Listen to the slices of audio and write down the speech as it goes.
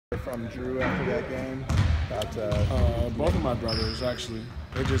From Drew after that game? Both of my brothers, actually.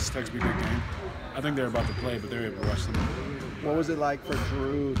 They just text me good game. I think they're about to play, but they're able to watch them. What was it like for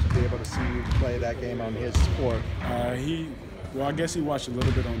Drew to be able to see you play that game on his court? Well, I guess he watched a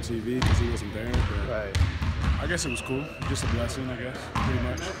little bit on TV because he wasn't there. But Right. I guess it was cool. Just a blessing, I guess, pretty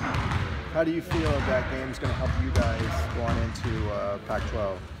much. How do you feel that game's going to help you guys going into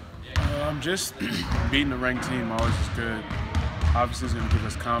Pac-12? Just beating a ranked team always is good. Obviously, it's going to give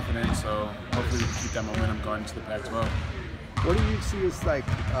us confidence, so hopefully we can keep that momentum going into the Pac-12. What do you see as like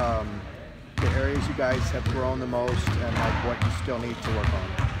the areas you guys have grown the most and like what you still need to work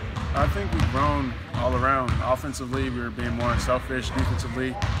on? I think we've grown all around. Offensively, we're being more unselfish.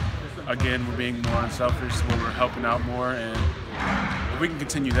 Defensively, again, we're being more unselfish, where we're helping out more. And if we can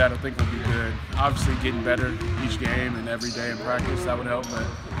continue that, I think we'll be good. Obviously, getting better each game and every day in practice, that would help. But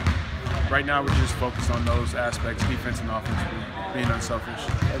right now, we're just focused on those aspects, defense and offense, being unselfish.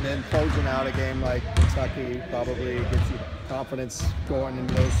 And then closing out a game like Kentucky probably gives you confidence going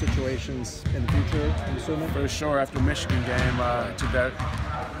into those situations in the future, I'm assuming? For sure. After the Michigan game, I took that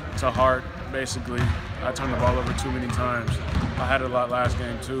to heart, basically. I turned the ball over too many times. I had it a lot last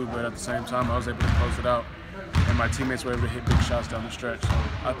game too, but at the same time, I was able to close it out. And my teammates were able to hit big shots down the stretch. So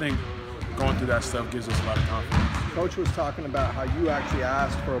I think going through that stuff gives us a lot of confidence. Coach was talking about how you actually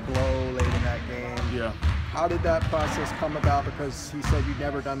asked for a blow late in that game. Yeah. How did that process come about? Because he said you'd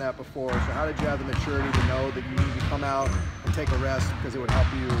never done that before. So how did you have the maturity to know that you needed to come out and take a rest because it would help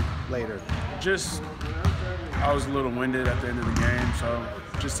you later? I was a little winded at the end of the game, so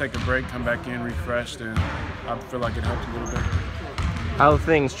just take a break, come back in refreshed, and I feel like it helped a little bit. How have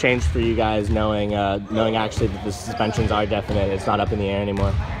things changed for you guys knowing actually that the suspensions are definite, it's not up in the air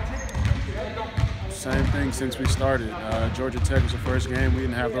anymore? Same thing since we started. Georgia Tech was the first game. We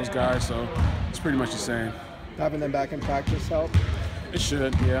didn't have those guys, so it's pretty much the same. Having them back in practice help? It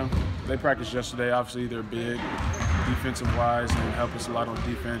should, yeah. They practiced yesterday. Obviously, they're big defensive-wise and help us a lot on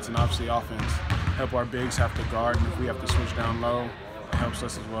defense, and obviously offense. Help our bigs have to guard, and if we have to switch down low, it helps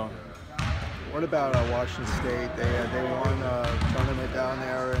us as well. What about Washington State? They won a tournament down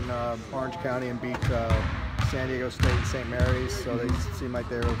there in Orange County and beat San Diego State and St. Mary's, so they seem like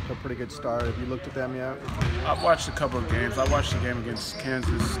they're a pretty good start. Have you looked at them yet? I've watched a couple of games. I watched the game against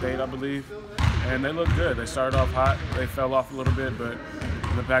Kansas State, I believe, and they looked good. They started off hot. They fell off a little bit, but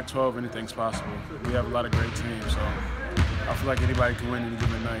in the Pac-12, anything's possible. We have a lot of great teams, so I feel like anybody can win any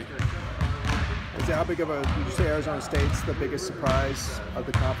given night. How big of a, would you say Arizona State's the biggest surprise of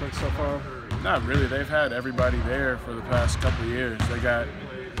the conference so far? Not really. They've had everybody there for the past couple of years. They got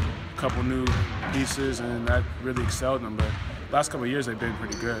a couple new pieces, and that really excelled them. But last couple of years, they've been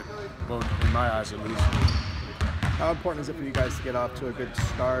pretty good, well, in my eyes at least. How important is it for you guys to get off to a good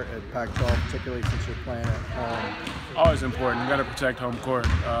start at Pac-12, particularly since you're playing at home? Always important. You got to protect home court.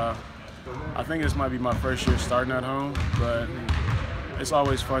 I think this might be my first year starting at home, but it's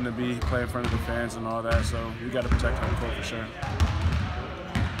always fun to play in front of the fans and all that, so we got to protect home court for sure.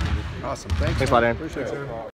 Awesome. Thanks a lot, Aaron. Appreciate it.